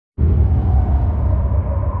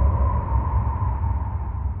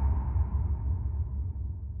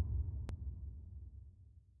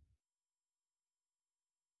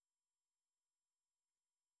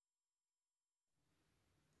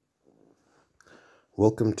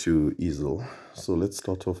Welcome to Easel. So let's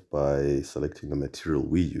start off by selecting the material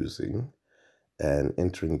we're using and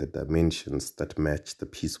entering the dimensions that match the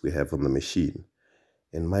piece we have on the machine.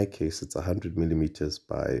 In my case, it's 100 millimeters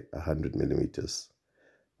by 100 millimeters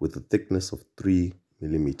with a thickness of 3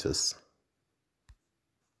 millimeters.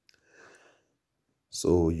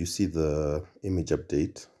 So you see the image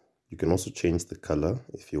update. You can also change the color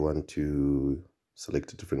if you want to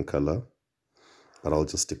select a different color, but I'll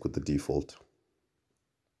just stick with the default.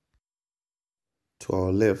 To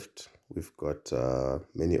our left, we've got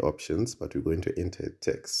many options, but we're going to enter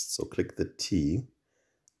text. So click the T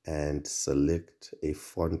and select a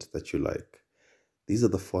font that you like. These are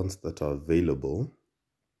the fonts that are available,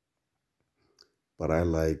 but I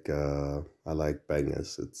like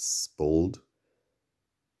Bangers. It's bold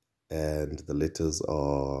and the letters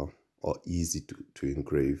are easy to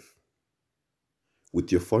engrave.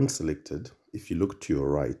 With your font selected, if you look to your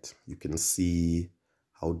right, you can see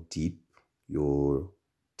how deep your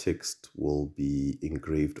text will be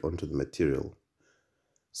engraved onto the material.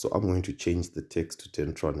 So I'm going to change the text to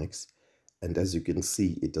Tentronics, and as you can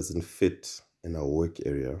see, it doesn't fit in our work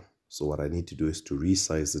area. So what I need to do is to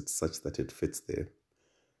resize it such that it fits there.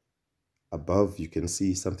 Above, you can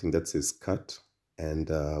see something that says cut and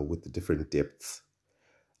with the different depths.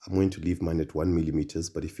 I'm going to leave mine at 1 millimeters,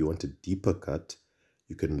 but if you want a deeper cut,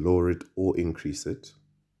 you can lower it or increase it.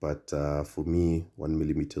 But for me, 1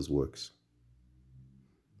 millimeters works.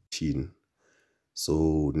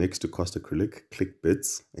 So next to cost acrylic, click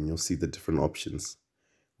bits and you'll see the different options.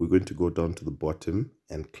 We're going to go down to the bottom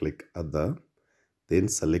and click other, then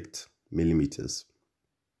select millimeters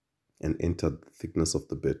and enter the thickness of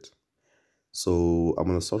the bit. So I'm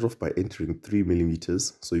going to start off by entering 3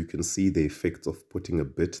 millimeters so you can see the effect of putting a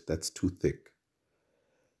bit that's too thick.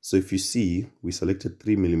 So if you see, we selected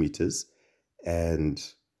 3 millimeters, and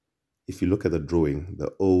if you look at the drawing,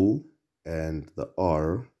 the O and the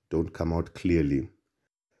R don't come out clearly.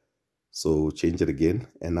 So change it again,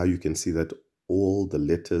 and now you can see that all the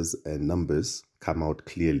letters and numbers come out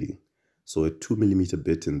clearly. So a 2 millimeter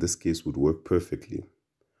bit in this case would work perfectly,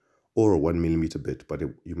 or a 1 millimeter bit, but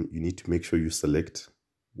you need to make sure you select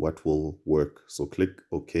what will work. So click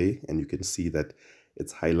OK, and you can see that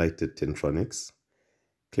it's highlighted Tentronics.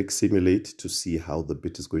 Click simulate to see how the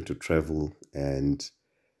bit is going to travel and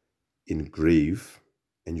engrave,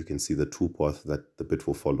 and you can see the toolpath that the bit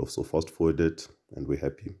will follow. So fast forward it and we're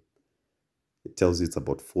happy. It tells you it's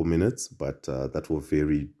about 4 minutes, but that will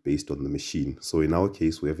vary based on the machine. So in our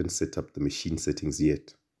case, we haven't set up the machine settings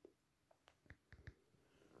yet.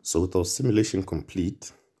 So with our simulation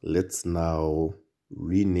complete, let's now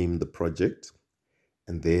rename the project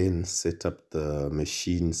and then set up the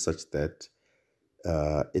machine such that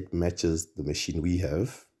it matches the machine we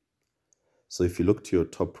have. So if you look to your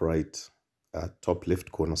top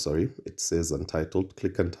left corner, it says Untitled.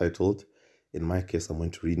 Click Untitled. In my case, I'm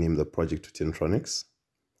going to rename the project to Tentronics,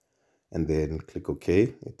 and then click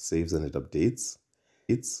OK. It saves and it updates.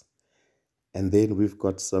 And then we've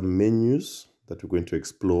got some menus that we're going to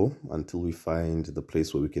explore until we find the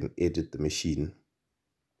place where we can edit the machine.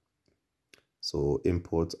 So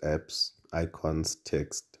import, apps, icons,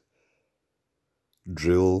 text,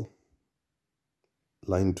 drill,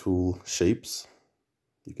 line tool, shapes.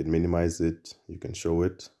 You can minimize it, you can show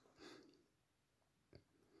it.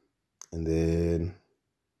 And then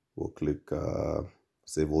we'll click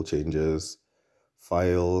save all changes,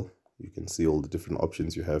 file. You can see all the different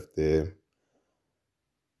options you have there.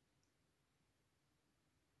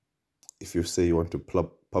 If you say you want to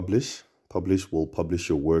publish will publish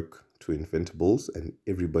your work to Inventables and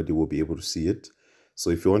everybody will be able to see it.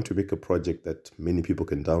 So if you want to make a project that many people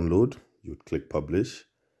can download, you would click publish.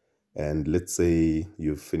 And let's say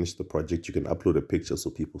you've finished the project, you can upload a picture so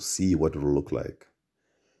people see what it will look like.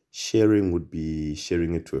 Sharing would be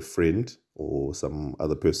sharing it to a friend or some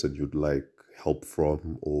other person you'd like help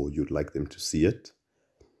from, or you'd like them to see it.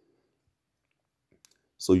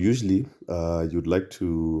 So usually you'd like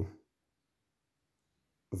to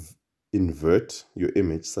invert your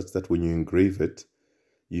image such that when you engrave it,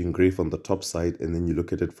 you engrave on the top side and then you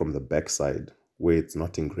look at it from the back side where it's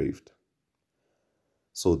not engraved.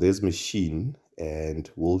 So there's machine,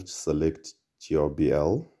 and we'll select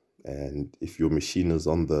GRBL, and if your machine is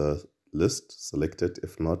on the list, select it.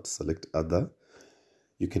 If not, select other.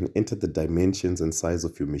 You can enter the dimensions and size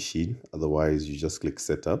of your machine, otherwise you just click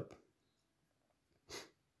setup.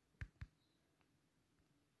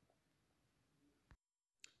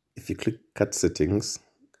 If you click cut settings,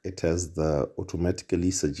 it has the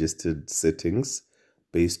automatically suggested settings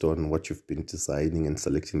based on what you've been designing and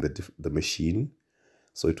selecting the machine.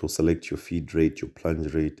 So it will select your feed rate, your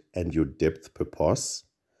plunge rate, and your depth per pass,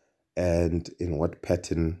 and in what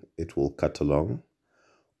pattern it will cut along.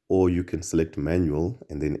 Or you can select manual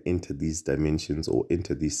and then enter these dimensions or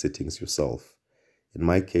enter these settings yourself. In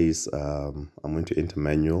my case, I'm going to enter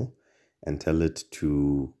manual and tell it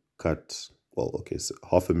to cut, well, okay, so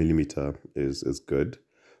 0.5 millimeter is good,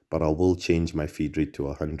 but I will change my feed rate to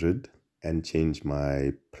 100 and change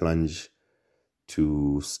my plunge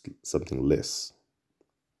to something less.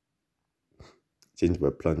 Change my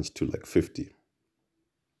plunge to like 50,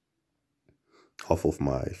 half of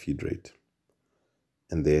my feed rate.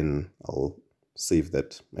 And then I'll save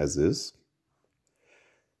that as is.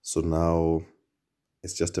 So now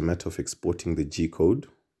it's just a matter of exporting the G code.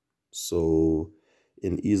 So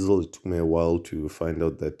in Easel, it took me a while to find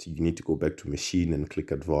out that you need to go back to machine and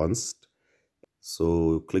click advanced.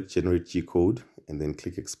 So click generate G code and then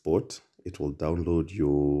click export. It will download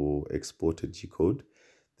your exported G code.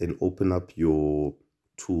 Then open up your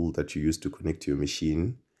tool that you use to connect to your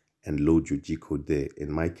machine and load your G code there.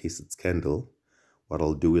 In my case, it's Candle. What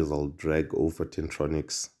I'll do is I'll drag over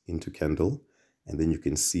Tentronics into Candle, and then you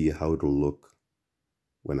can see how it will look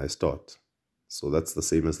when I start. So that's the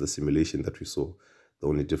same as the simulation that we saw. The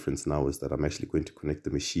only difference now is that I'm actually going to connect the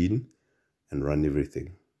machine and run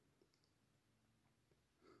everything.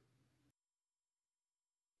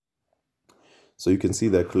 So you can see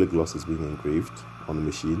the acrylic gloss is being engraved on the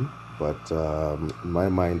machine, but in my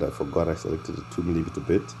mind, I forgot I selected a 2mm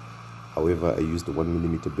bit. However, I used a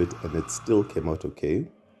 1mm bit and it still came out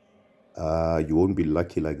okay. You won't be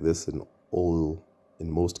lucky like this in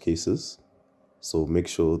most cases. So make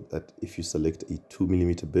sure that if you select a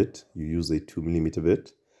 2mm bit, you use a 2mm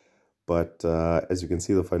bit. But as you can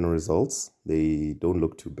see, the final results, they don't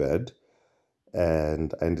look too bad.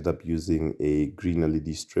 And I ended up using a green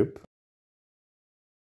LED strip